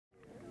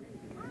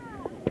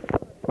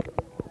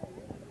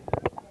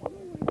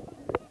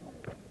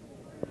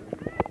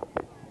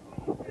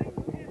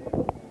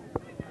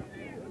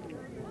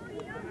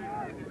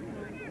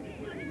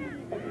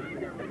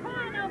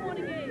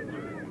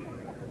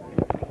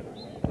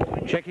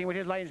checking with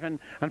his linesman,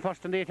 and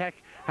first in the attack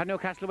at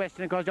Newcastlewest,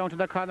 and it goes down to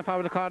the corner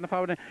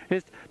forward,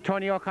 is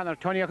Tony O'Connor.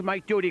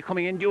 Mike Doody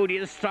coming in. Doody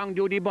is strong.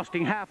 Doody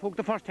busting half hook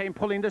the first time,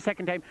 pulling the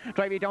second time,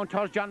 driving down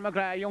towards John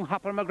McGrath. Young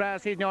hopper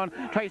McGrath season on,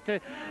 tries to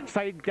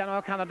side Dan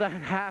O'Connor, the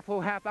half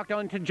back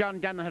down to John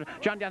Danaher.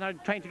 John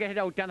Danaher trying to get it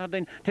out. Danaher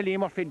then to Lee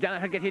Murphy.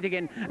 Danaher get hit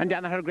again, and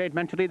Danaher, great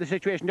man to read the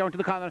situation, down to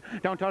the corner,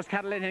 down towards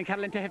Caroline, and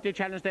Caroline to hefty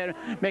challenge there,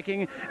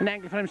 making an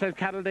angle for himself.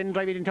 Carroll then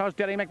driving in towards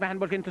Derry McMahon,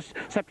 but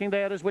intercepting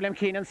there is William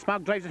Keenan.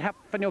 Smog drives it up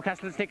for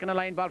Newcastle. It's taking a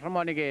line ball from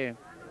Monagea.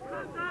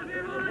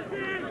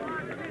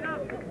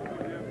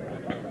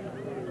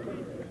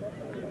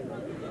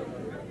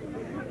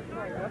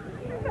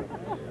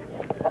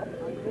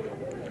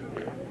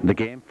 The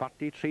game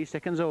 43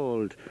 seconds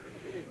old.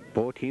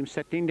 Both teams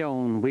settling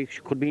down. We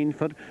could be in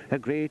for a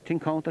great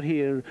encounter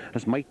here,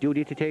 as Mike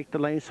Doody to take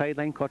the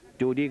sideline cut.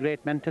 Doody,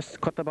 great man to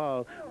cut the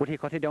ball. Would he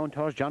cut it down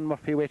towards John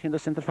Murphy, waiting in the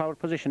centre forward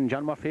position?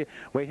 John Murphy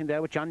waiting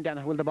there with John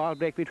Danaher. Will the ball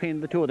break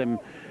between the two of them?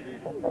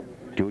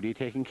 Doody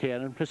taking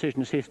care and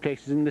precision as he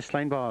places in this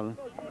line ball.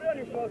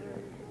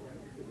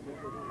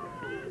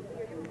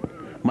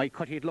 Mike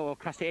cut it low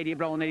across to Eddie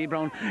Brown.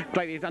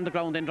 Driving it on the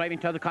ground, then driving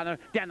to the corner.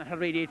 Danaher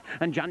read it,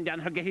 and John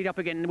Danaher get it up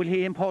again. Will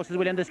he impose his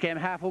will in this game?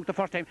 Half hook the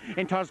first time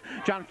in towards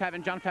John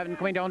Flavin. John Flavin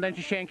coming down then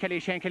to Shane Kelly.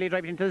 Shane Kelly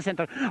driving into the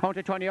centre, on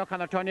to Tony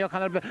O'Connor. Tony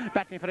O'Connor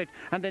battling for it,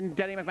 and then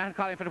Daly McMahon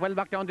calling for it. Well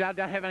back down to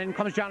Heaven, in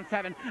comes John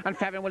Flavin, and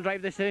Flavin will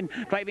drive this in.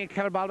 Driving a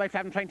clever ball by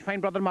Flavin, trying to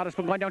find Brother Morris,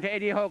 but going down to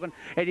Eddie Hogan.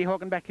 Eddie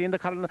Hogan battling in the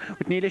corner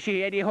with Neil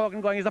Sheehy. Eddie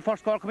Hogan going is the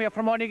first score coming up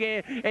from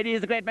Monagea. Eddie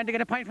is the great man to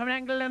get a point from an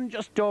angle, and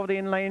just over the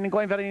in-line and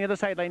going very near the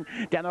sideline.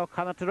 Dan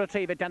O'Connor to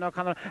retrieve it. Dan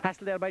O'Connor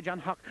hassled there by John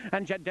Hawk,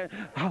 and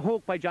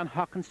hooked by John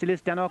Hawk, and still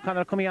is Dan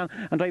O'Connor coming on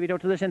and drive it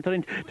out to the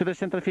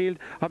centre field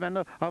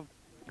of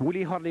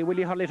Willie Hurley.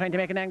 Willie Hurley trying to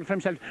make an angle for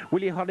himself.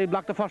 Willie Hurley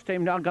blocked the first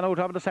time, gone out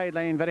over the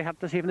sideline. Very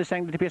hard to see from this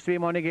angle. It appears to be a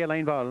Monagea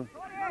line ball.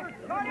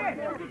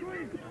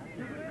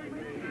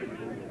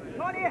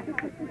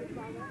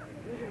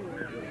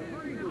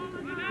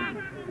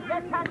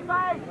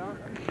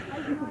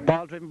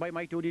 Ball driven by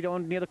Mike Doody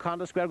down near the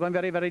corner square, going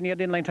very, very near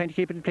the inline, trying to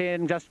keep it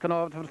playing, just gone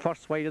over to the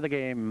first wide of the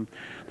game.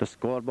 The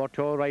scoreboard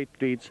to our right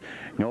reads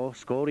no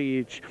score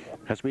each,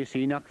 as we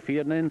see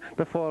Knockfearn in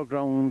the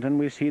foreground, and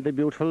we see the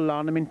beautiful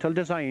ornamental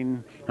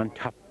design on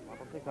top.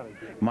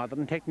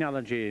 Modern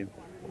technology.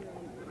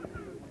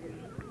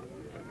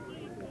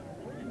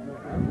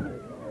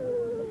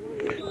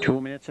 2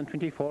 minutes and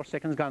 24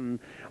 seconds gone.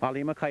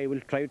 Ollie Mackay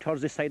will drive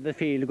towards this side of the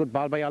field. Good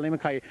ball by Ollie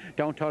Mackay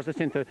down towards the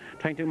centre,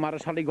 trying to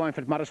Morris Hurley going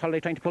for it. Morris Hurley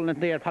trying to pull it into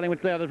the air, pulling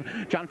with the other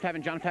John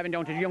Flavin. John Flavin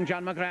down to young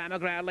John McGrath.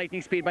 McGrath,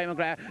 lightning speed by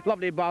McGrath.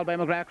 Lovely ball by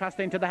McGrath, crossed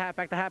into the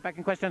halfback. The halfback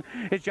in question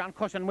is John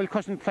Cusson. Will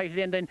Cusson fight it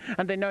in then,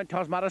 and then down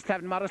towards Morris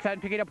Flavin. Morris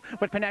Flavin pick it up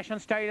with panache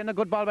and style, and a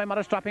good ball by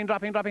Morris, dropping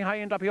high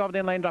and dropping over the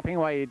in-line, dropping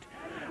wide.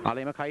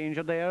 Ollie Mackay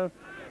injured there.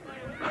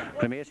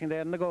 Grimacing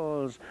there in the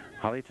goals.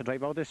 Ollie to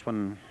drive out this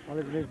one.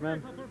 Ollie the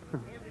man.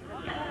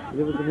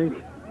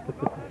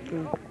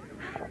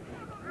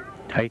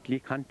 Tightly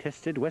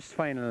contested West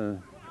final.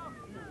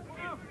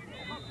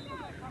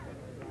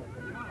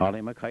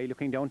 Ollie Mackay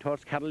looking down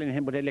towards Carroll in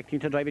him, but electing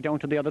to drive it down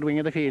to the other wing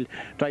of the field.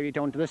 Drive it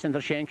down to the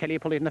centre. Shane Kelly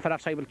pull it in the far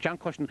side with John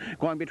Cushion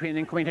going between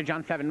and coming to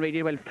John Flavin.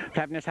 Really well.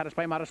 Flavin is harassed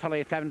by Morris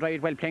Hurley. Flavin drive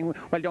it well, playing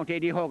well down to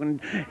Eddie Hogan.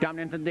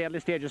 Dominant in the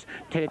early stages.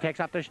 Takes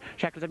off the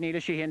shackles of Neil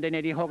Sheehy, and then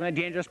Eddie Hogan, a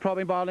dangerous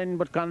probing ball in,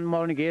 but gone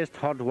Monagea's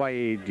third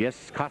wide.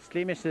 Yes,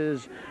 costly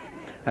misses.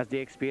 As the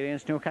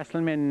experienced Newcastle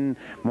men,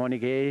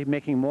 Monagea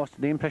making most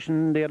of the impression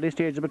in the early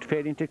stages, but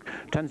failing to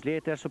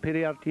translate their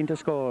superiority into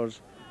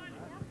scores.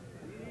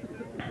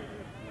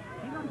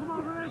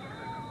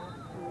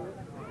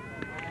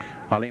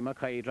 Ollie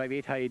Mackay drive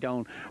it high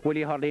down.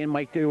 Willie Hurley and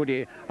Mike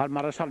Doody, or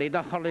Morris Hurley.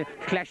 The Hurley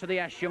clash of the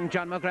ash. Young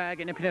John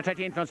McGrath in a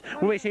penetrating influence.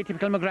 We see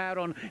typical McGrath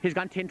run. He's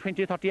gone 10,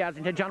 20, 30 yards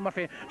into John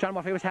Murphy. John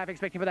Murphy was half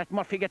expecting for that.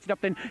 Murphy gets it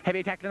up then.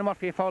 Heavy tackling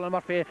Murphy, foul on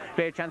Murphy.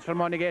 Great chance for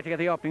Monagea to get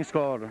the opening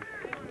score.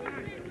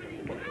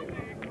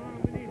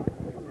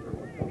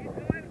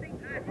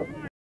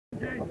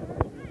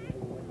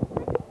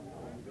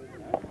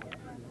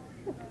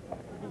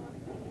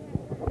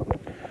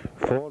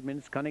 Four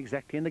minutes gone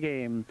exactly in the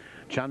game.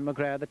 John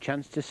McGrath the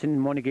chance to send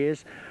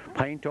Monagea's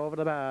point over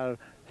the bar.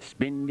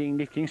 Spinning,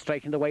 lifting,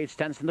 striking the wide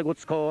stance, and the good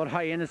score.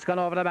 High, and it's gone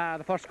over the bar.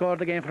 The first score of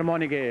the game for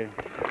Monagea.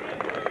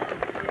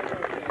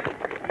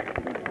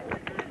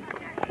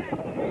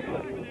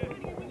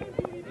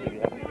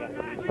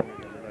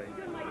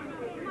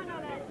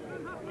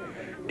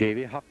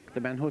 Davy Huck,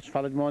 the man who's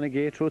followed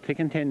Monagea through thick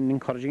and thin,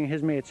 encouraging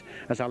his mates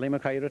as Ollie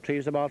Mackay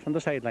retrieves the ball from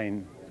the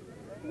sideline.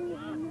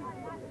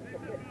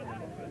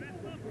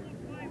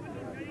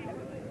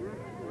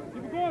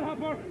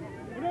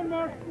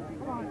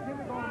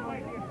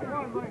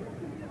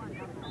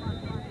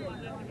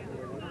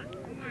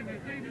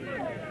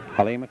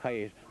 Ollie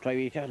Mackay drive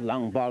it, a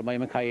long ball by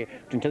Mackay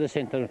into the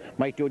centre.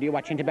 Mike Doody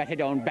watching to bat it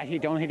down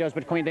he does,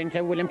 but coming then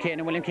to William Kane,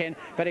 and William Kane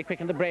very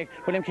quick in the break.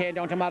 William Kane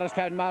down to Morris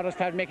Cloud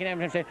making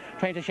everything,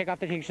 trying to shake off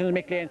the Higgins and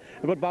McLean.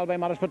 A good ball by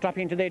Morris, but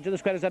dropping into the edge of the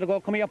square. Is that a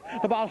goal coming up?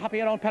 The ball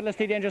hopping around,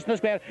 perilously dangerous in the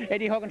square.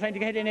 Eddie Hogan trying to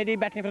get in, Eddie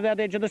battling for the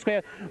edge of the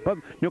square. But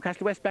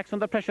Newcastlewest backs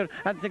under pressure,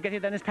 and to get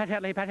it then is Pat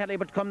Hadley,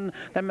 but come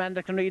the man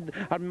that can read,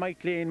 or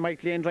Mike Lane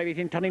drive it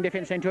in, turning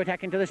defence into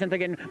attack into the centre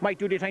again. Mike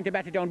Doody trying to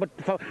bat it down, but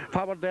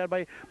forward there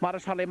by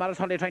Morris Hurley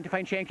trying to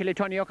find Shane Kelly.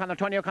 Tony O'Connor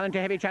into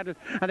heavy channel,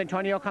 and then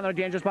Tony O'Connor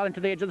dangerous ball into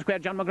the edge of the square.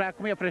 John McGrath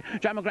coming up for it.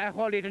 John McGrath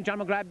hold it, and John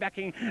McGrath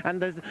backing,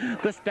 and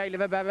the style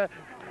of a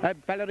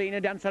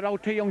ballerina dancer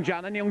out to young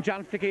John, and young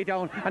John flick it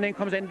down, and then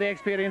comes in the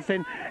experience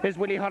in is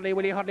Willie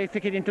Hurley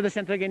flick it into the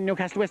centre again.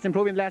 Newcastlewest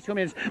improving the last 2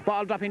 minutes.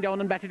 Ball dropping down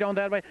and batted down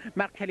there by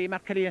Mark Kelly,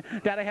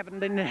 Dara Heaven,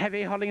 then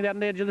heavy hurling there on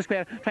the edge of the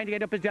square, trying to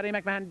get up is Jerry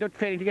McMahon,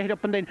 failing to get it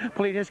up, and then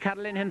pulling his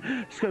Carol in and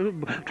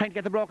trying to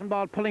get the broken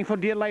ball, pulling for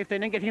dear life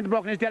then, and getting the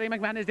broken is Jerry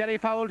McMahon. Is Jerry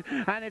fouled,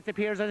 and it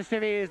appears as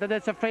if that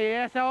it's a free.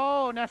 Yes,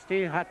 oh,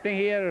 nasty happening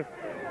here.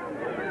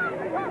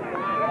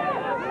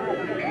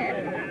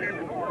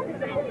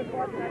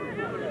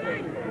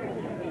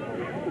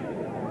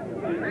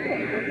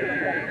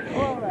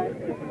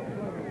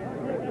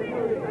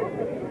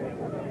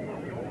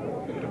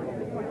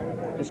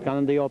 It's gone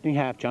in the opening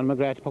half. John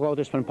McGrath to poke out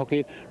this one, puck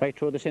it right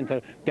through the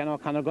centre. Dan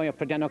O'Connor going up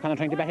for Dan O'Connor,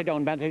 trying to bat it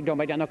down by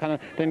Dan O'Connor,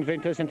 then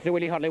into the centre to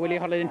Willie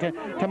Hurley into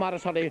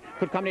Morris Hurley.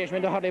 Good combination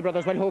with the Hurley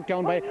brothers, well hooked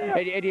down by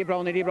Eddie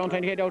Brown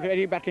trying to get out,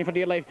 Eddie battling for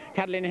dear life.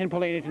 Catalin and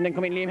pulling it, and then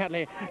coming Liam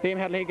Hadley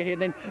get it,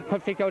 then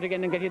flick out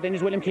again and get it. Then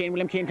is William Kane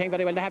playing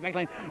very well the half back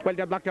line. Well,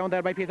 they're blocked down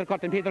there by Peter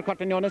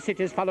Curtin known as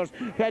City's followers.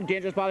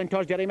 Dangerous ball in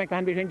towards Jerry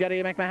McMahon, between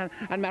Jerry McMahon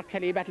and Mark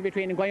Kelly, battle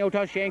between and going out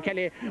to Shane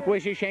Kelly. We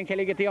see Shane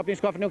Kelly get the opening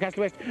score for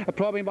Newcastlewest. A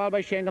probing ball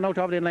by Shane gone out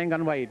of the line,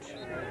 gone wide.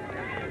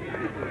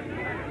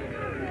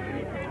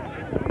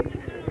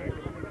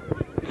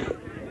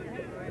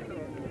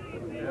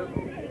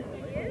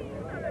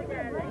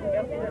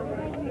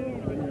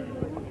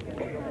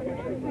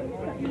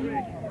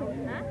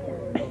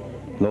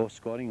 Low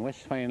scoring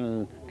West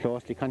final,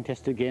 closely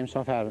contested game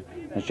so far,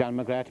 as John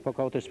McGrath took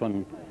out this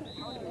one.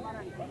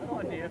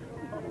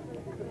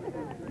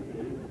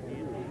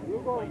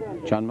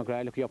 John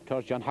McGrath looking up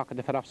towards John Hock at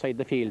the far offside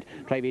the field.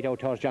 Drive it out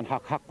towards John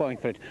Hock. Hock going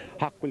for it.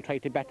 Hock will try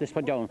to bat this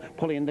one down.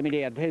 Pulling in the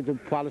mid-air. The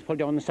ball is pulled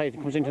down the side.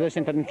 It comes into the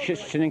centre, and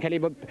Shannon Kelly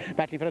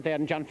battling for it there.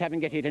 And John Flavin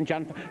get it. And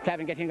John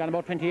Flavin getting gone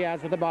about 20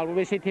 yards with the ball.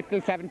 We see typical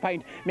Flavin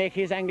point. Make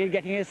his angle,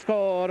 getting his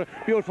score.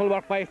 Beautiful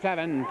work by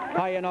Flavin.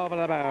 High and over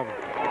the bar.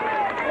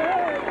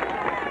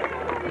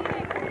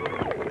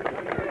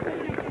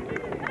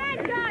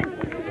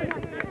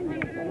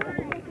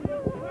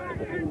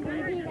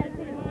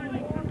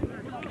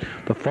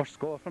 The first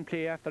score from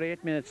play after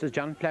 8 minutes is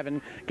John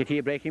Flavin. Get a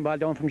breaking ball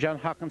down from John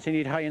Hawkins, send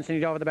it high and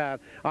send it over the bar.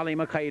 Ollie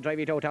Mackay drive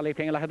it out. Ollie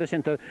playing a lot of the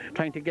centre,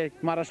 trying to get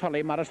Morris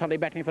Hurley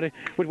battling for it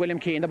with William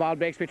Keane. The ball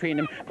breaks between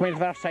them. Coming to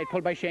the offside,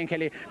 pulled by Shane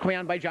Kelly. Coming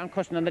on by John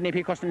Custon, and the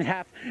Nippy Custon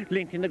half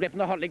linked in the grip from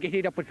the Hurley. Get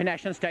it up with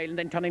panache and style, and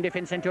then turning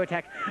defence into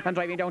attack and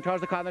driving down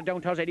towards the corner,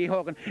 down towards Eddie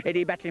Hogan.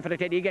 Eddie battling for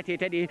it. Eddie get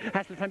it. Eddie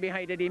hustled from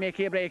behind. Eddie make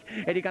a break.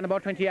 Eddie gone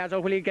about 20 yards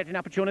out. Will he get an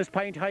opportunist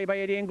point high by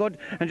Eddie and good,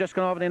 and just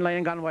gone over the line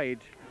and gone wide.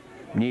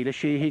 Neil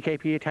Sheehy,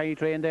 KP tight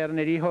train there, and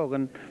Eddie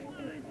Hogan.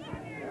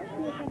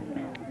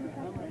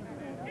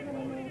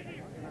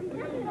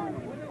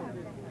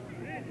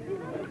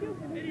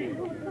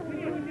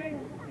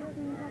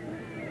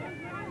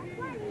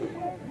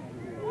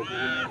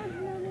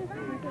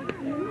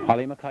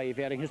 Ollie Mackay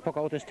veering his puck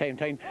out this time,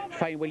 trying to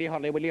find Willie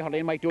Hurley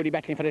and Mike Doody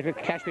battling for it, a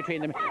clash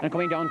between them, and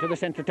coming down to the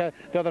centre to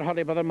the other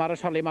Hurley brother,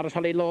 Morris Hurley,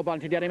 low ball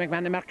to Jerry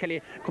McMahon and Mark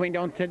Kelly, coming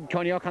down to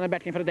Tony O'Connor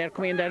battling for it there,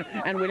 coming in there,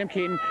 and William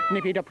Keane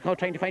nippied up,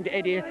 trying to find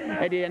Eddie,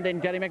 and then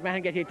Jerry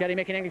McMahon get it, Jerry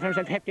making angle for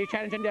himself, hefty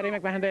challenge, and Jerry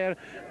McMahon there,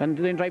 and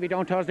then drive it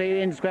down towards the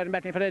end square and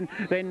battling for it,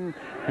 then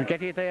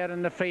get it there,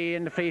 and the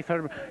free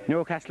for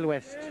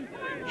Newcastlewest.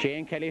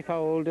 Shane Kelly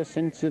fouled, a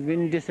sense of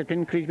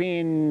indiscipline creeping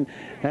in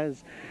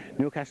as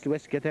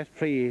Newcastlewest get that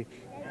free.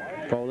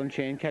 Foul on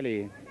Shane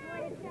Kelly.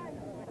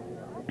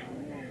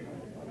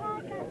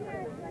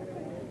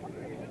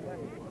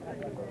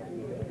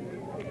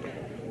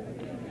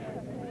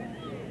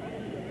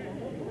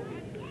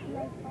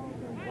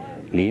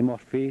 Lee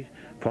Murphy,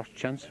 first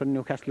chance for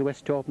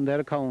Newcastlewest to open their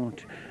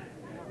account.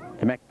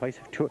 The Magpies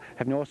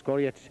have no score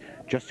yet,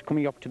 just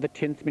coming up to the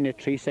 10th minute,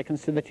 3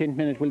 seconds to the 10th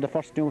minute. Will the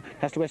first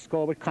Newcastlewest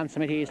score with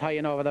consummate ease, high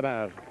and over the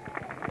bar.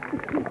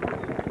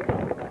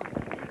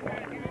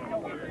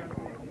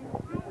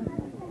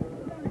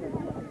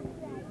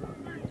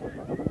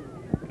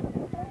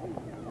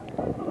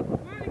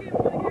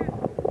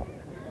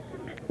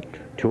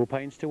 Two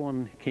points to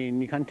one,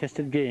 keenly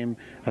contested game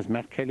as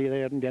Mark Kelly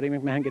there and Jerry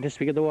McMahon get a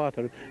swig of the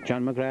water.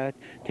 John McGrath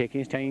taking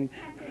his time,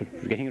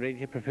 getting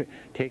ready to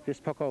take this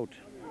puck out.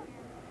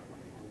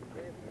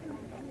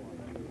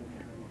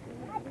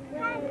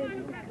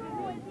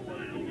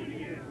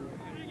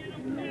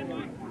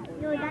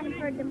 No, that's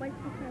for the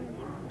multi-channel.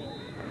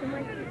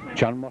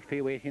 John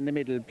Murphy waiting in the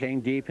middle,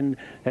 playing deep in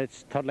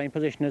its third line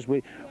position as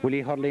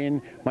Willie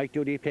Hurling, Mike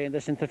Doody playing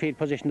the centre field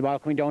position. The ball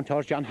coming down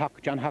towards John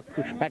Huck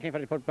battling for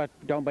it, put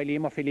down by Lee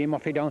Murphy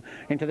down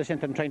into the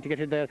centre and trying to get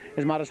it there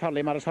is Morris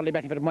Hurley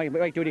battling for it.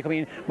 Mike Doody coming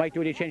in, Mike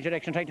Doody changed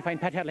direction, trying to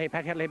find Pat Hurley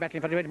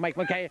battling for it. Mike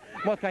Mulcahy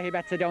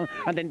bats it down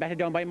and then batted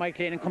down by Mike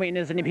Lane, and coming in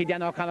is an impede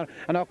Dan O'Connor,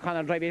 and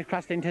O'Connor driving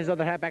across into his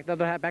other half back. The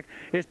other half back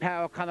is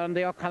Pa O'Connor, and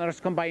the O'Connors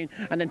combine,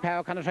 and then Pa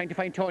O'Connor trying to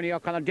find Tony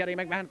O'Connor. Derry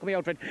McMahon coming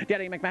out for it.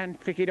 Derry McMahon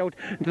flicking out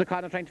into the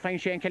corner trying to find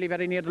Shane Kelly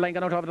very near the line,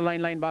 gone out over the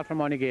line ball from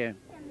Monagea.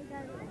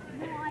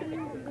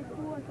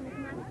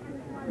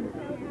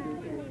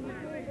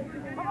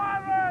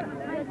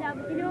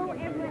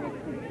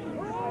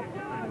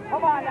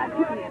 Come on, that's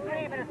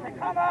 3 minutes.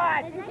 Come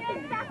on!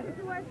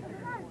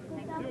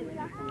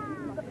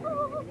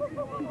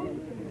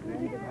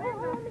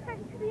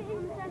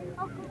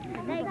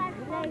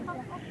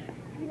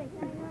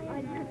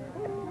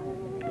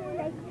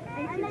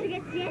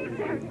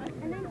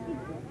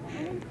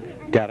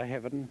 Dara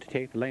Heaven to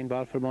take the line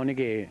ball for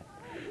Monagea.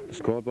 The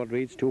scoreboard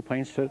reads 2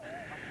 points for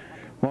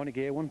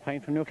Monagea, 1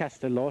 point for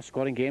Newcastle. Low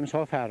scoring game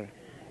so far.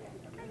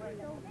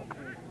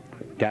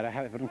 Dara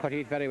Heaven cut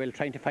it very well,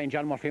 trying to find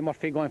John Murphy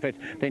going for it.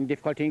 Then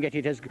difficulty in getting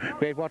it. Has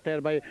great work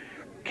there by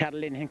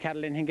Carolyn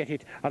can get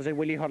it. Or is it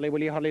Willie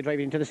Hurley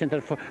driving into the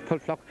centre, full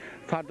flock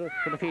for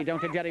the feed down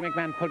to Jerry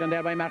McMahon, pulled in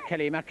there by Mark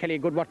Kelly,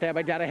 good work there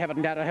by Dara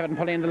Heaven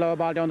pulling the low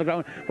ball down the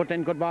ground, but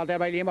then good ball there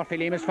by Liam Murphy.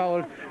 Liam is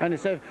fouled, and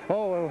it's a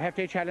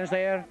hefty challenge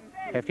there,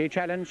 hefty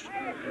challenge.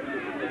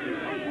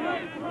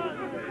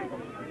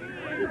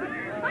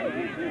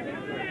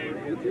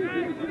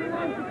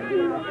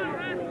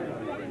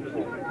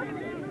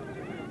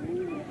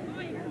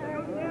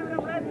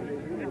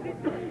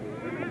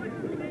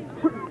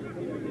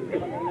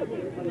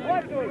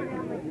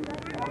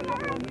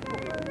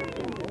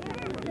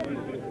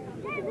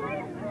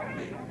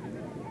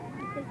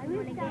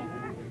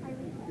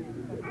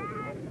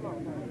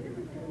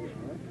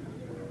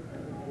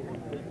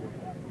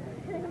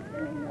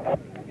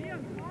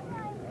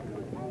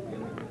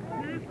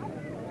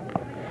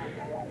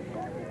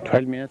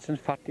 Twelve minutes and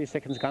 40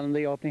 seconds gone in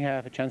the opening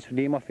half. A chance for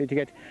Lee Murphy to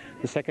get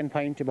the second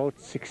point about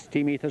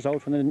 60 metres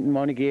out from the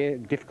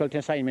Monagea. Difficult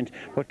assignment,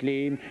 but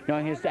Lee,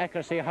 his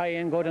accuracy high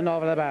and good and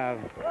over the bar.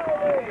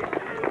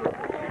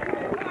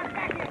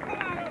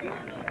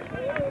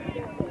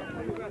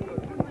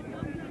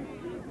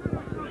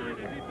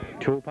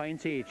 Two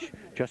points each,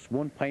 just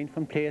 1 point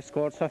from play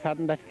scored so far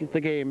in the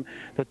game.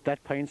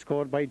 That point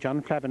scored by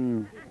John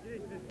Flavin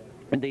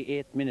in the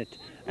 8th minute,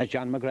 as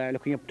John McGrath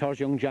looking up towards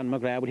young John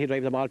McGrath. Will he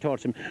drive the ball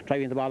towards him,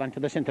 driving the ball onto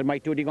the centre?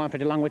 Mike Doody going for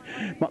it along with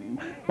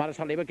Morris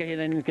Hurley, but get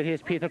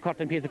his Peter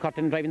Curtin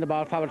driving the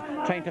ball forward,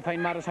 trying to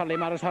find Morris Hurley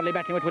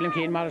battling with William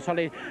Keane. Morris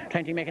Hurley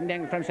trying to make a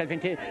dangle for himself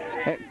into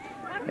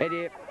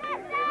Eddie,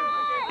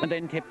 and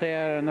then tip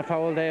there and the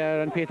foul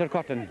there, and Peter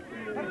Curtin.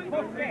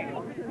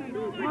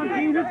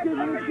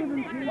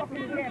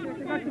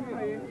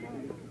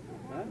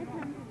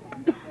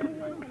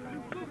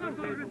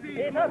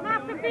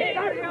 Off the field!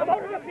 Come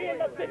out of the field!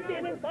 That's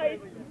 15 inside!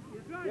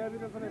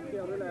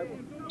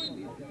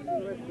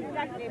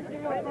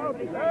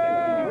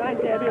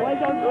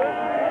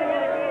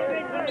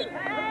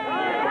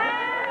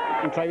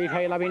 And try to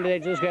high lobbing the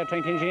edge of the square,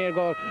 trying to engineer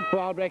goal.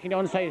 Ball breaking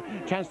down the side.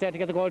 Chance there to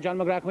get the goal. John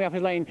McGrath coming off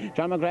his line.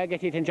 John McGrath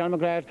get it, and John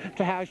McGrath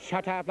to have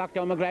shot half block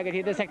down. McGrath get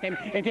it the second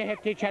time into a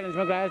hefty challenge.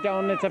 McGrath's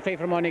down. It's a free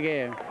for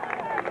Monagea.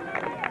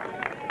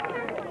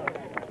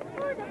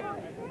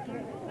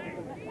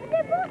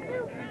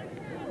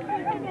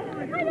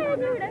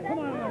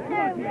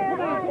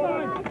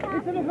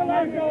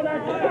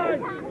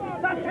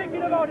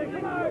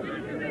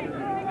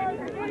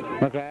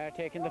 McGrath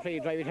taking the free,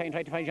 trying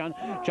to find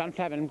John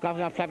Flavin.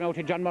 Flavin out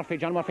to John Murphy.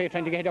 John Murphy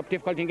trying to get it up,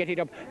 difficulty in getting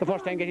it up. The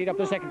first time, get it up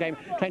the second time.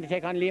 Trying to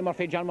take on Lee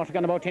Murphy. John Murphy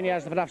gone about 10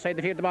 yards to the offside.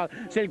 The field, the ball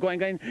still going,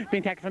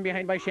 being tackled from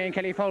behind by Shane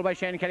Kelly. Foul by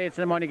Shane Kelly. It's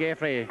the Monagea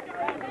free.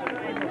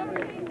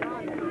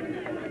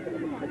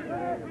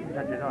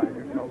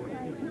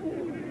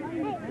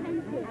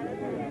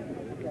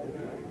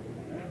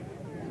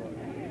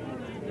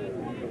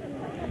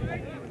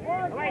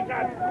 Right,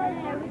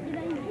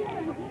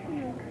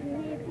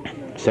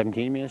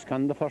 17 minutes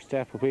gone the first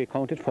half, but we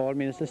counted 4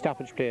 minutes of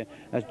stoppage play.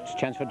 A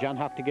chance for John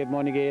Hawk to give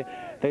Monagea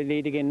the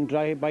lead again.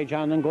 Drive by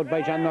John and good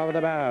by John over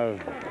the bar.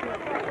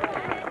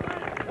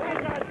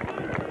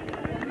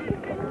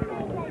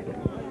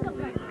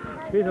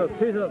 Feet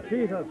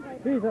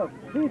up.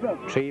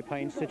 3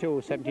 points to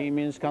 2, 17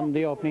 minutes gone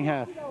the opening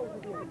half.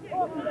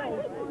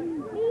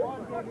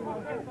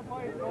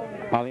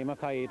 Ollie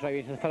Mackay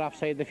driving to the far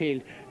offside the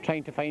field,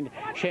 trying to find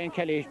Shane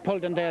Kelly,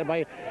 pulled in there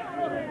by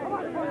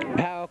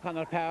Pa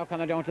O'Connor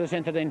down to the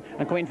centre then,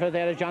 and coming for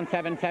there is John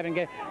Flavin.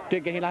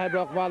 Getting a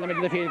broke ball in the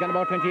middle of the field, gone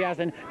about 20 yards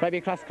then, driving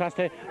across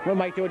to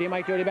Mike Doody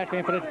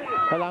battling for it,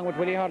 along with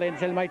Willie Hurley,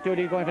 until Mike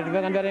Doody going for it,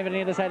 and very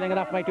near the sideline, and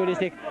off Mike Doody's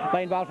stick,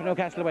 line ball for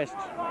Newcastlewest.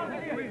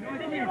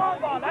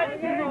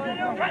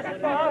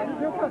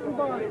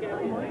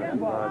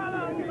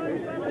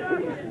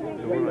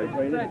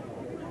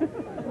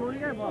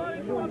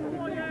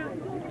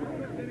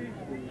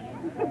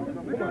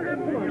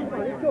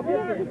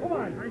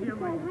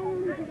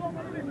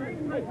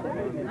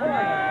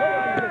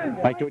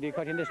 Mike Doody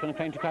cutting this one,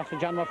 trying to cross to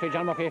John Murphy.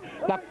 John Murphy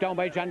blocked down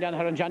by John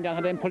Danaher, and John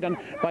Danaher then pulled on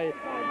by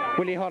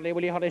Willie Hurley.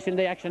 Willie Hurley still in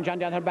the action. John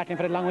Danaher battling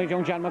for the long range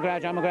young John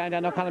McGrath. John McGrath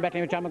and O'Connell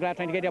battling with John McGrath,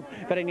 trying to get up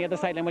very near the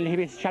sideline. Will he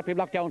be sharply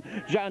blocked down?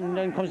 John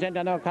then comes in,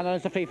 and O'Connell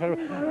is the free for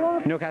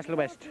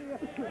Newcastlewest.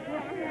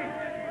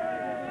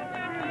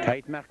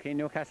 Tight marking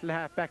Newcastle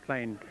half back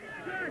line.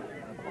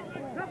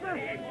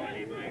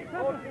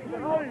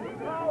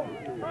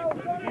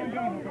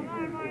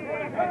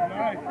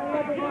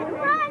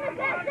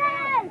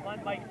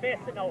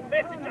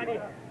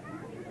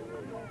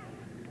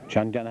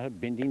 John Danaher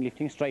bending,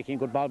 lifting, striking.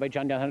 Good ball by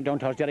John Danaher down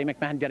towards Derry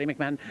McMahon. Derry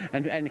McMahon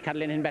and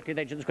Catalin in back to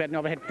the edge of the square. And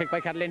overhead click by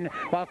Catalin.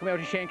 Ball coming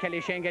out to Shane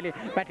Kelly. Shane Kelly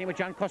battling with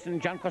John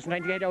Cusson. John Cusson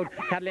trying to get out.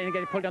 Catalin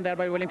getting pulled down there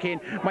by William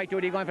Keane. Mike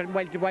Doody going for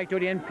Mike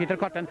Doody and Peter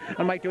Cotton.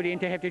 And Mike Doody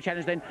into hefty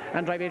challenge then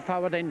and drive it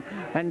forward then.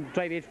 And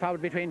drive it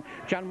forward between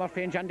John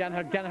Murphy and John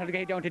Danaher. Danaher to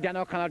get down to Dan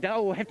O'Connor.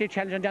 Oh, hefty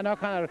challenge on Dan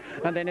O'Connor.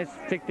 And then it's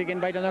flicked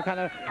again by Dan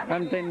O'Connor.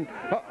 And then...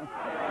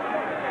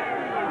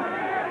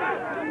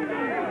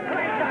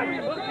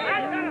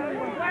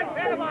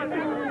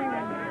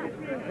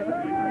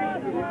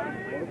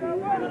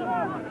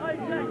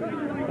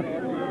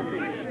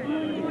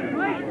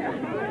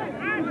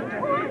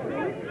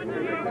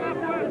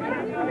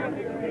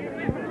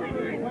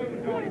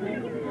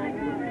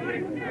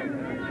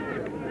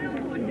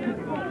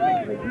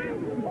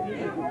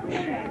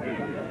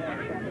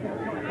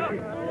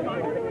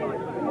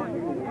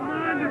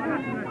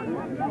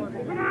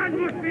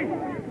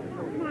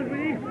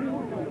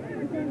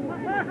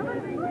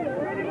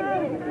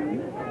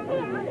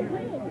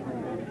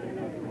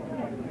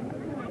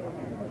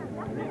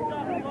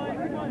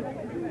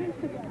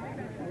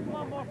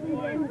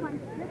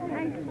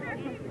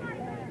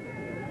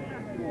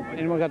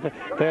 And we got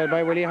there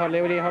by Willie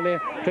Hurley. Willie Hurley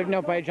driven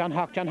up by John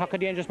Hock. John Hock, a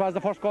dangerous ball.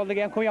 The first goal of the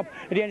game coming up.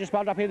 A dangerous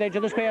ball up here the edge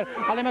of the square.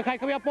 Ollie Mackay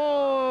coming up.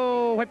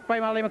 Oh, whipped by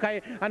Ollie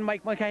Mackay. And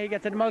Mike Mulcahy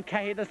gets it.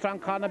 Mulcahy, the strong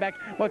cornerback.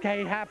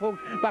 Mulcahy half hooked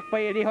back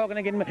by Eddie Hogan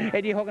again.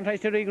 Eddie Hogan tries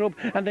to regroup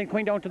and then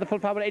coming down to the full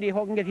forward. Eddie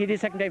Hogan gets hit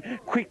his second time.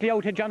 Quickly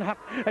out to John Hock.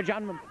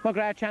 John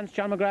McGrath chance.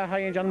 John McGrath high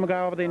and John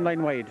McGrath over the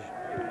in-line wide.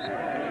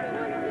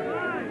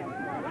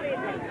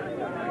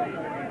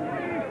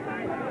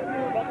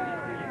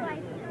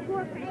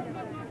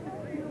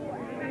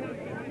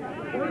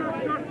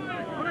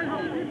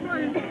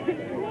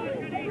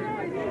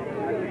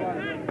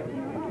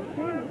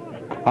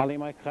 Ollie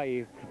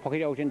Mackay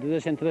pocket out into the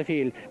centre of the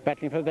field,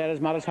 battling for there is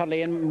Morris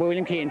Hurley and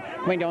William Keane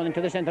coming down into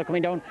the centre,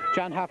 coming down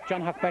John Hock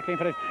battling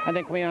for it, and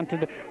then coming on to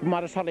the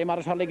Morris Hurley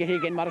get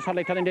again, Morris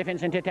Hurley turning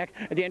defence into attack,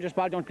 a dangerous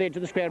ball down to the edge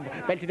of the square,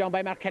 belted down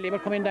by Mark Kelly, will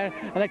come in there,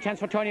 and a chance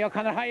for Tony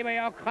O'Connor, high by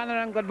O'Connor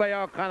and good by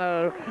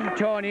O'Connor,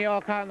 Tony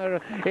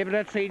O'Connor, able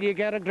to treat you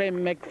get a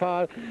grim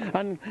McFall,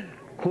 and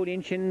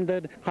Coolidge in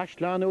the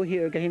Hashlano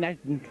here, getting that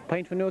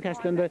point for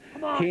Newcastle, and the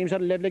teams are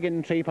level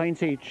again, 3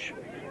 points each.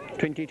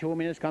 22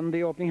 minutes gone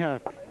the opening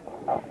half.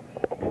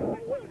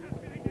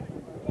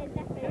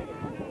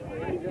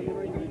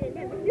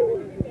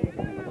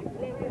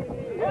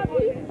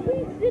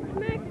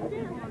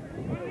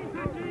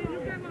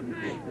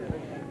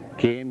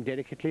 Game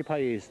delicately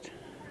poised.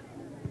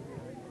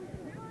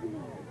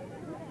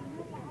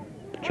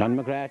 John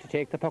McGrath to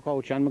take the puck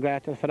out. John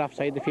McGrath for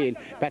offside the field,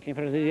 battling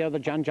for the other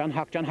John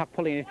Hock. John Hock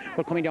pulling it,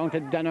 but coming down to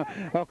Dan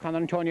O'Connor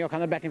and Tony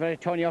O'Connor battling for it.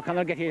 Tony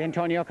O'Connor getting it, and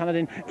Tony O'Connor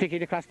then flick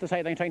it across the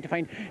sideline, trying to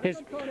find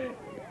his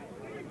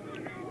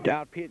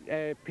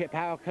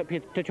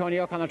to Tony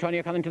O'Connor. Tony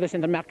O'Connor into the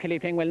centre. Mark Kelly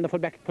playing well in the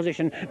full-back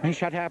position. He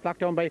shot half blocked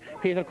down by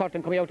Peter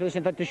Curtin, coming out to the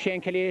centre to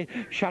Shane Kelly.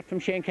 Shot from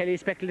Shane Kelly.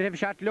 Speculative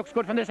shot. Looks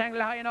good from this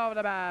angle. High and over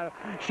the bar.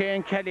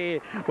 Shane Kelly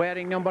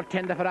wearing number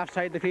 10 for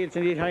offside the field.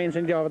 Indeed, high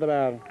and over the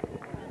bar.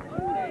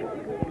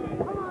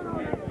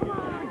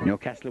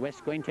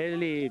 Newcastlewest going to the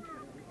lead.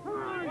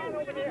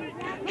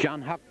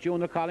 John Hock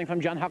Jr. calling from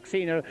John Hock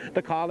Sr.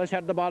 The call has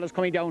heard the ball is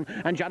coming down,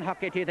 and John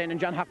Hock get it in, and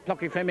John Hock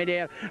pluck it from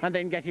mid-air and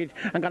then get it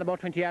and got about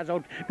 20 yards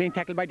out, being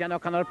tackled by Dan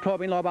O'Connor,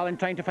 probing low ball and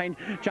trying to find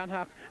John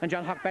Hock, and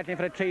John Hock battling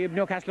for a three.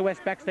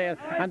 Newcastlewest backs there,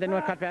 and then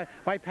we're cut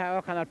by Power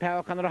O'Connor. Power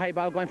O'Connor, a high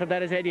ball going for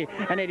there is Eddie,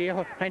 and Eddie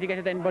trying to get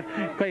it in, but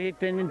got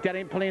it in,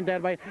 Derry pulling there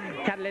by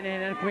Catalin,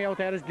 and coming out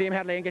there is Liam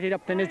Hurley and get it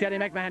up. Then is Derry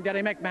McMahon.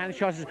 Derry McMahon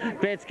shows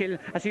great skill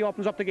as he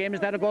opens up the game. Is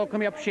there a goal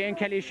coming up? Shane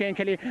Kelly.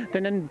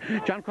 Then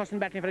John Cusson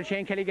battling for it.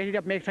 Shane Kelly get it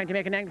up, trying to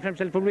make an angle for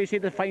himself. Will we see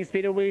the fine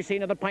speed? Will we see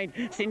another point?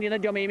 Cindy the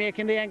dummy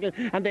making the angle,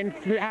 and then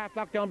half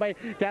blocked down by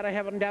Dara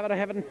Heaven. Dara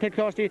Heaven take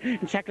close to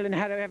Shackle, and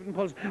Harry Heaven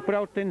pulls, but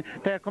out then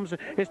there comes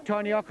is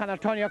Tony O'Connor.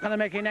 Tony O'Connor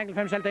making an angle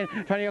for himself. Then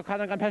Tony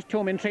O'Connor gone past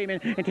 2 men, 3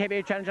 men into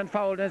heavy challenge and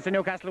foul, and it's the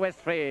Newcastlewest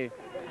free.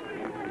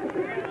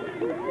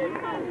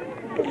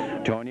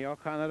 Tony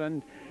O'Connor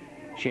and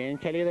Shane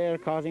Kelly there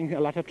causing a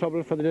lot of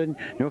trouble for the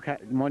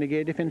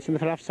Monagea defence in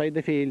the offside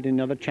the field.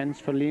 Another chance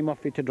for Liam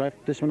Murphy to drive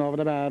this one over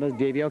the bar as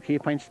Davy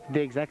O'Keefe points to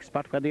the exact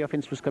spot where the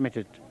offence was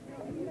committed.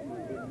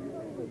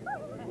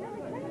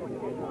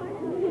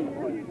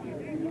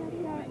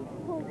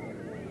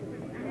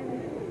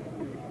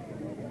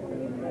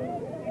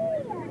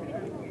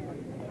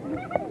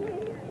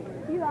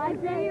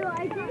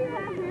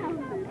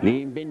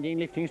 Liam bending,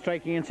 lifting,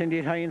 striking, and send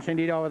it high and send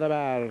it over the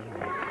bar.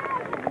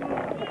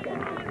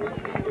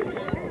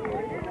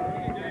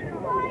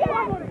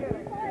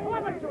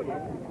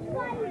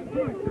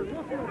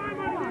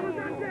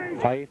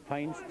 Five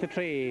points to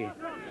 3.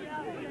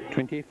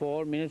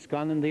 24 minutes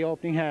gone in the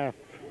opening half.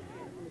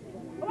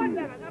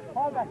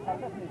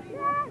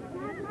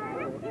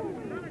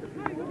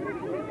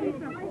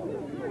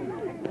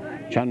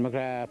 John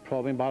McGrath,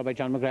 probing ball by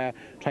John McGrath,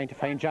 trying to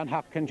find John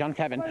Hock and John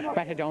Clavin.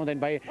 Batted down then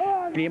by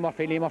Liam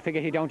Murphy. Liam Murphy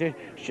getting down to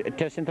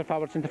centre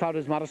forward. Centre forward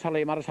is Morris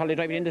Hurley. Morris Hurley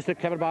driving in this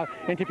clever ball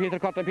into Peter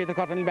Cotton. Peter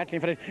Cotton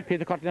battling for it.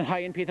 Peter Cotton high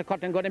and Peter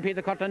Cotton good and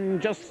Peter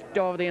Cotton just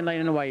over the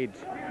inline and wide.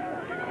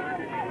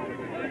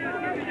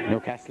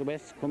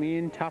 Newcastlewest coming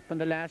in top in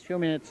the last few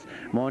minutes.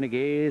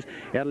 Monagea's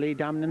early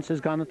dominance is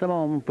gone at the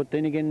moment, but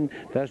then again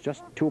there's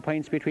just 2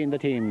 points between the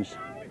teams.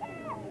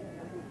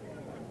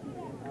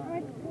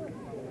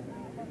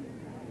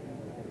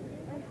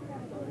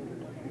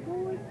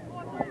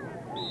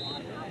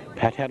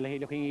 Pat Hurley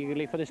looking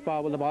eagerly for this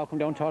ball. Will the ball come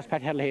down towards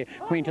Pat Hurley,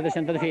 coming to the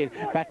centre of the field,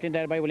 battling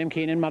there by William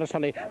Keane and Morris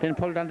Hurley, then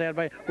pulled on there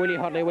by Willie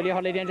Hurley. Willie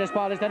Hurley, dangerous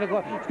ball, is there a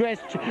go?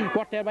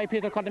 Worked there by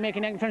Peter Cotton,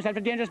 making angle for himself.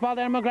 A dangerous ball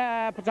there.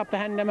 McGrath puts up the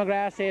hand and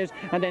McGrath saves,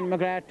 and then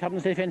McGrath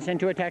turns the defence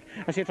into attack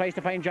as he tries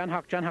to find John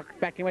Hock. John Hock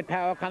backing with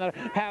Power O'Connor.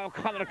 Power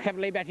O'Connor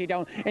cleverly batting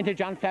down into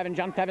John Flavin.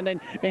 John Flavin then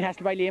being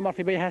hassled by Liam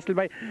Murphy, being hassled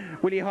by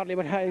Willie Hurley,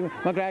 but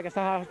McGrath gets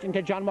the horse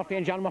into John Murphy,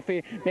 and John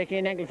Murphy making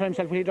an angle for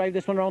himself. Will he drive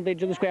this one around the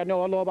edge of the square?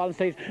 No, a low ball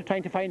instead,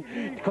 trying to find,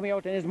 coming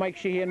out in his Mike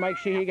Sheehy, and Mike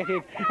Sheehy get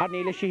it, or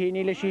Neil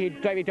Sheehy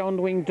drive it down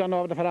the wing, done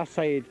over the far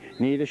side.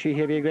 Neil Sheehy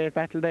have a great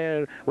battle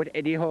there with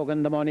Eddie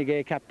Hogan, the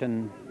Monagea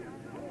captain.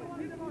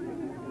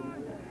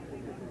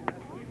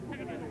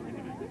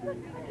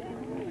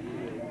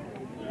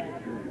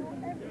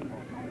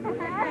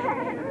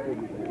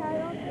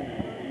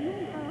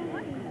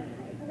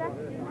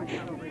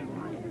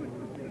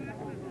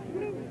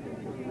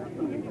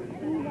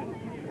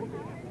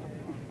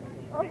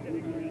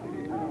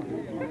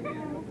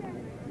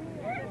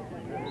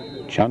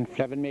 John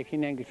Flavin making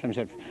an angle for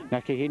himself.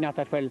 Not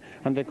that well.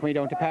 And then coming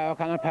down to Power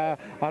O'Connor.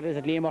 Or is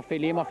it Liam Murphy?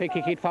 Liam Murphy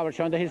kick it forward,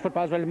 showing that his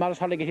football as well. Morris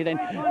Hurley get it in.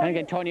 And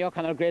again, Tony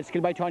O'Connor. Great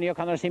skill by Tony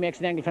O'Connor as he makes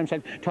an angle for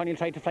himself. Tony will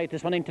try to fight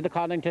this one into the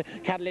corner, into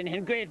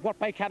Carolyn. Great work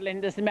by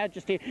Carolyn. This is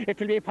Majesty. It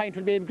will be a point,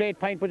 will be a great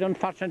point, but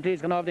unfortunately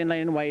he's gone over the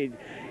line wide.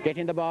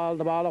 Getting the ball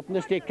up in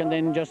the stick, and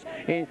then just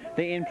the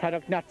end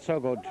product not so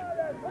good.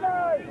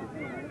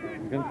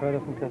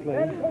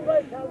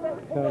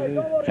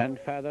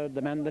 Grandfather,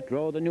 the man that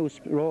wrote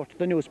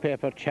the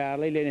newspaper,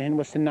 Charlie Linehan,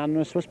 was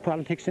synonymous with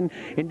politics and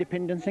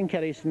independence and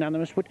Kerry,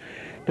 synonymous with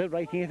the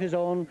writing of his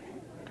own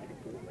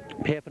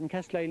paper in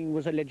Castleisland,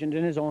 was a legend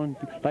in his own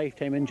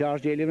lifetime. And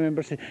George Daly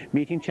remembers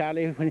meeting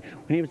Charlie when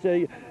he was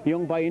a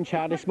young boy, and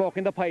Charlie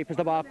smoking the pipe as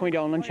the ball coming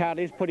down, and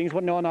Charlie's puddings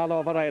were known all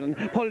over Ireland.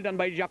 Pulled on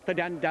by Jock the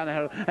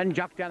Danaher, and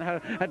Jock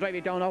Danaher drive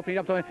it down, opening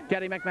up to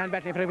Derry McMahon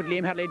battling for it with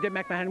Liam Hurley.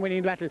 McMahon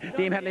winning the battle.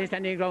 Liam Hurley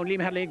standing ground.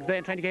 Liam Hurley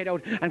trying to get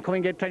out and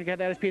trying to get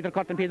there is Peter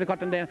Cotton. Peter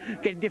Cotton there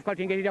getting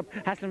difficulty in getting up.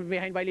 Hassling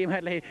behind by Liam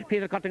Hurley.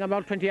 Peter Cotton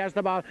about 20 yards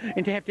the ball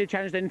into hefty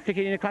challenge, then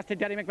flicking in across to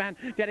Derry McMahon.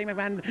 Derry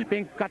McMahon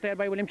being got there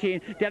by William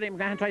Keane. Derry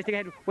McMahon tries to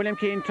get William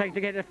Keane trying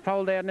to get a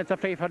foul there, and it's a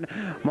free for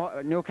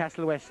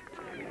Newcastlewest.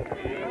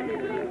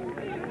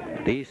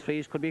 These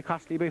frees could be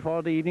costly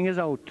before the evening is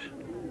out.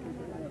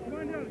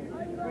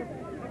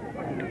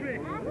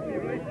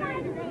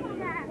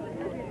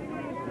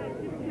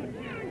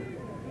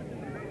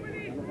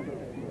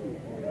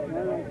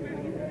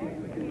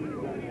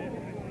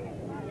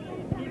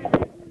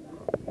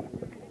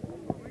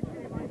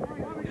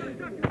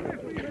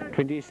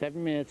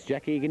 "27 minutes.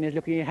 Jack Egan is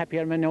looking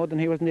happier now than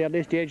he was in the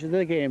early stages of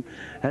the game,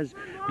 as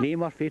Liam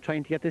Murphy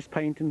trying to get this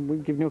point and will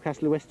give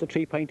Newcastlewest a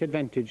 3-point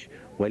advantage,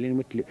 well in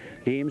with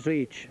Liam's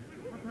reach.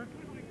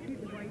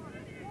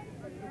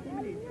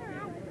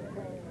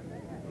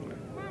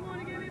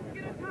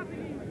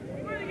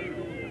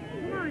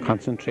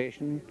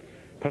 Concentration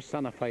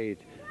personified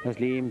as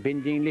Liam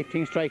bending,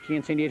 lifting, striking,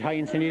 and sending it high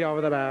and sending it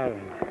over the bar.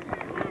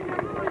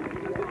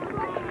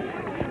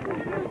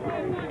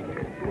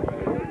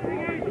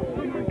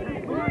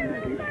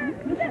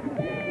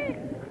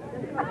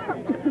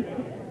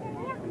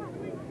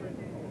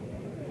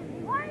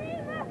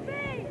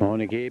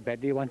 Monagea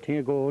badly wanting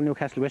a goal.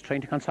 Newcastlewest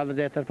trying to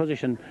consolidate their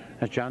position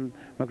as John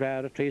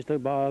McGrath retrieves the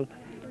ball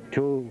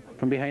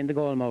from behind the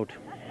goal mouth.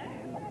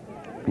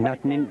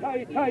 Not in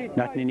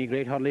any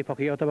great hurry,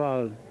 pucking out the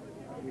ball.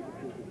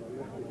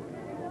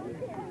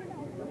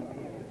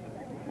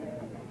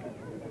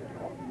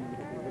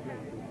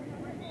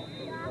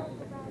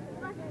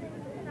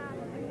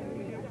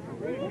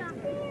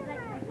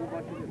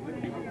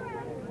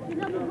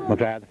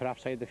 McGrath for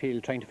offside the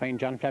field, trying to find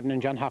John Flavin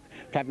and John Hock.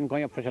 Flavin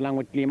going up for it along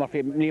with Liam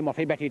Murphy. Liam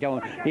Murphy bet it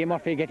down. Liam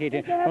Murphy get it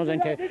in. Runs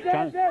into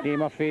John. Liam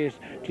Murphy's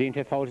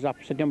into fouls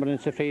opposite number, and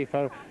it's a free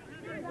for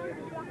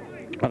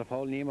a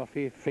foul. Liam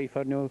Murphy free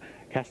for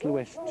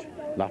Newcastlewest.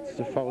 Lots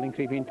of fouling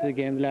creeping into the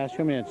game the last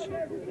few minutes.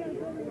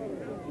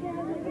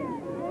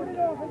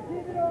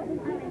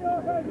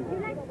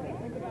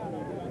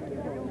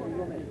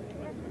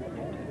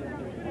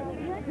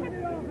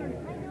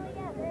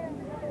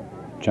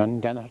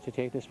 John Danaher to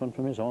take this one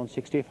from his own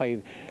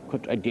 65.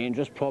 A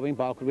dangerous probing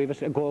ball. Could we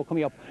have a goal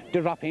coming up?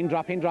 Dropping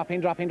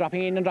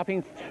in and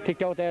dropping.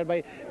 Picked out there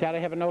by Daly,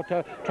 having out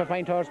to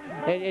find towards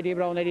Eddie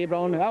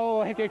Brown.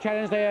 Oh, hefty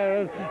challenge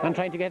there. And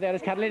trying to get there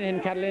is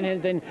Caroline Hill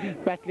then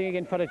battling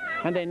again for it.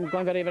 And then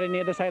going very, very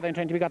near the sideline,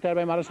 trying to be got there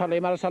by Maurice Hurley.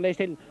 Maurice Hurley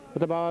still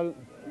with the ball.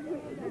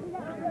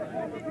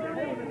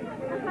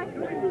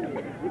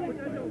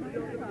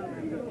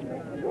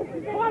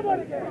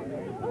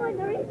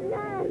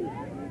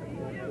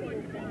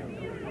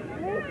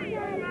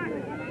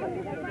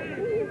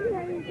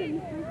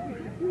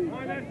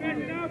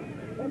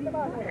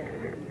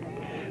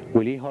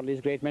 Willie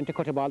Hurley's great man to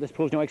cut a ball. This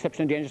proves no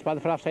exception. Dangerous ball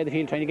for offside the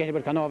field, trying to get it,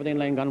 but gone over the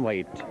in-line, gone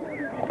wide.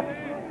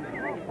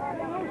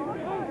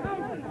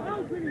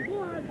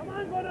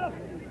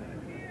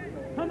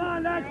 Come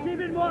on, lads, keep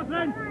it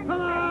moving.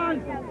 Come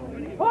on.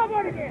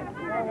 Forward again.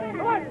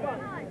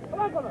 Come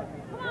on,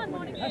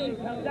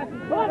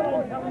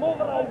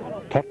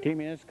 Monagea. 30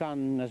 minutes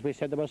gone. As we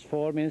said, there was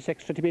 4 minutes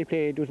extra to be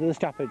played due to the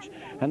stoppage,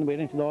 and we're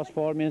into those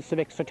 4 minutes of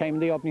extra time in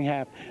the opening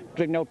half.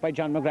 Driven out by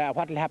John McGrath.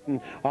 What will happen?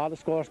 All the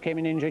scores came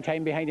in injury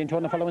time behind in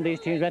turn following these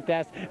teams went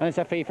last, and it's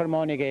a free for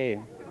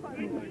Monagea.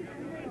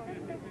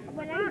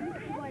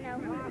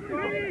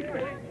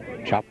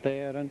 Chop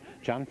there, and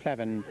John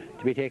Flavin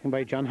to be taken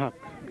by John Huck.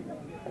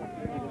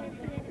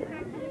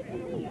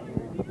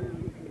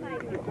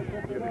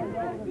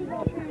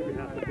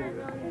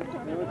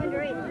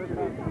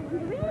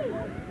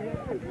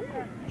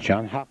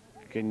 John Huck,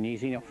 an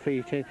easy enough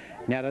free to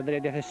narrow the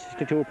deficit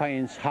to 2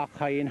 points. Huck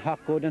high and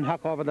Huck good and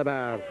Huck over the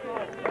bar.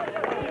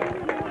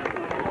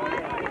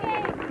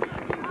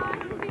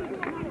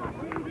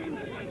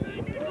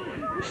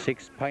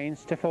 Six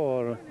points to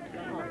 4.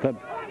 The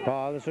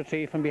ball is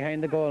retrieved from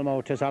behind the goal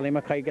mouth as Ollie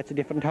Mackay gets a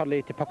different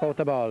Hurley to puck out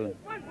the ball.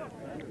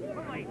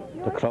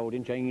 The crowd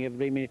enjoying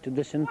every minute of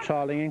this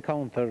enthralling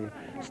encounter.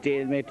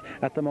 Stalemate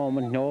at the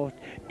moment, no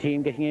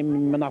team getting a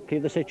monopoly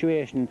of the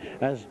situation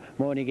as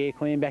Monagea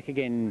coming back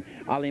again.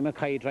 Ollie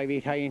Mackay driving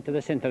it high into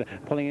the centre,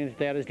 pulling it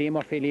there is Lee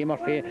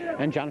Murphy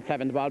and John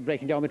Flavin. The ball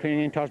breaking down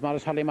between him towards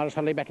Maurice Hurley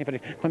battling for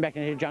it, coming back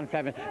into John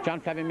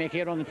Flavin making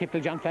a run and tip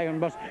till John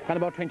Flavin was gone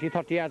about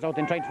 20-30 yards out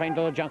and trying to find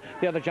the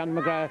other John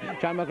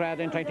McGrath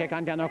then trying to take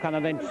on Dan O'Connor,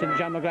 then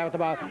John McGrath with the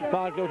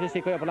ball glued his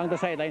stick way up along the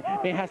sideline,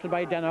 being hassled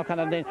by Dan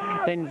O'Connor, then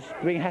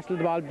being hassled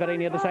the ball very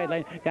near the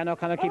sideline. Dan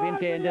O'Connor keeping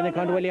play, and then they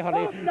come to Willie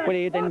Hurley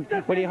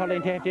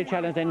into the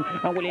challenge then,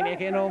 and Willie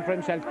making a room for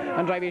himself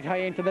and drive it high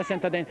into the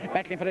centre then,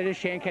 battling for it is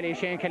Shane Kelly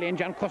and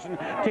John Cusson.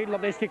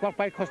 Lovely stick work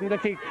by Cusson, the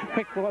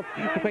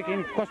quick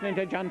in Cusson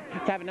into John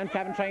Flavin, and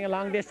Flavin trying a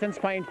long distance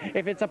point.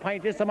 If it's a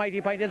point, it's a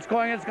mighty point. It's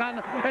going, it's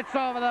gone, it's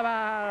over the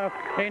bar.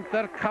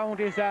 Inter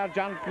counties there.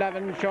 John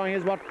Flavin showing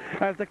his work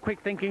as the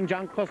quick thinking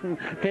John Cusson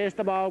placed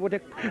the ball with a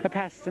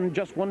pass, and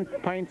just 1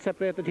 point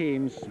separate the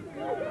teams.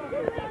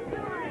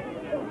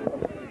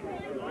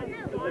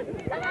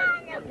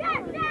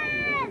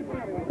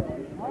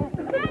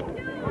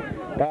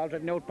 Ball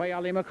driven out by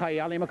Ollie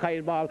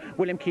Mackay's ball.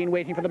 William Keane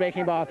waiting for the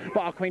breaking ball.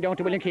 Ball coming down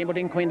to William Keane, but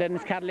in Queen then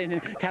it's Caroline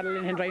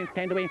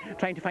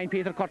trying to find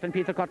Peter Cotton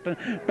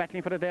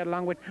battling for it there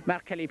along with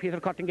Mark Kelly. Peter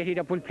Cotton getting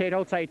up, will play it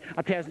outside.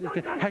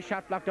 Has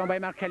shot blocked down by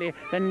Mark Kelly.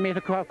 Then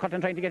Peter Cotton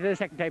trying to get it the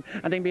second time,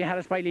 and then being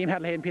harassed by Liam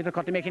Hurley, and Peter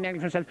Cotton making an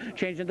angle for himself,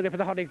 changing the grip of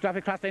the Hurley, drop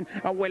across then,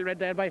 well read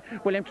there by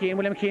William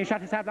Keane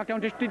shot his half blocked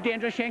down to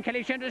dangerous Shane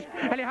Kelly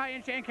high,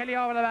 and Shane Kelly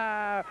over the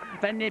bar.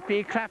 The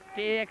nippy,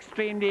 crafty,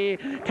 extremely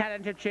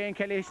talented Shane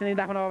Kelly sending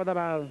that one over the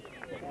ball.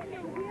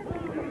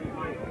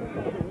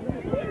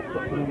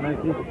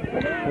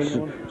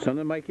 Son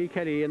of Mikey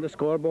Kelly, and the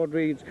scoreboard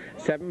reads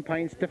 7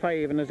 points to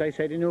 5, and as I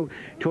said in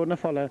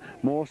Tournafulla,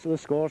 most of the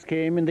scores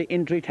came in the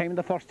injury time in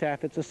the first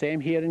half. It's the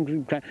same here in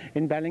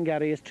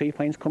Ballingarry, as 3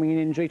 points coming in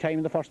injury time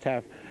in the first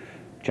half.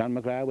 John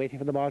McGrath waiting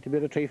for the ball to be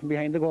retrieved from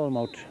behind the goal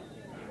mouth.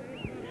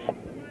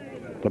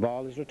 The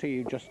ball is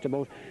retrieved just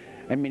about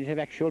a minute of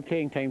actual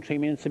playing time, 3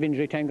 minutes of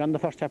injury time gone in the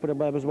first half, but it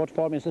was about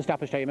 4 minutes of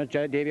stoppage time as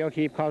Davy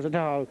O'Keefe calls it a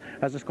halt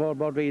as the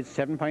scoreboard reads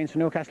 7 points for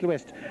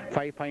Newcastlewest,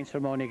 5 points for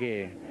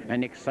Monagea.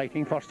 An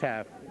exciting first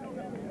half.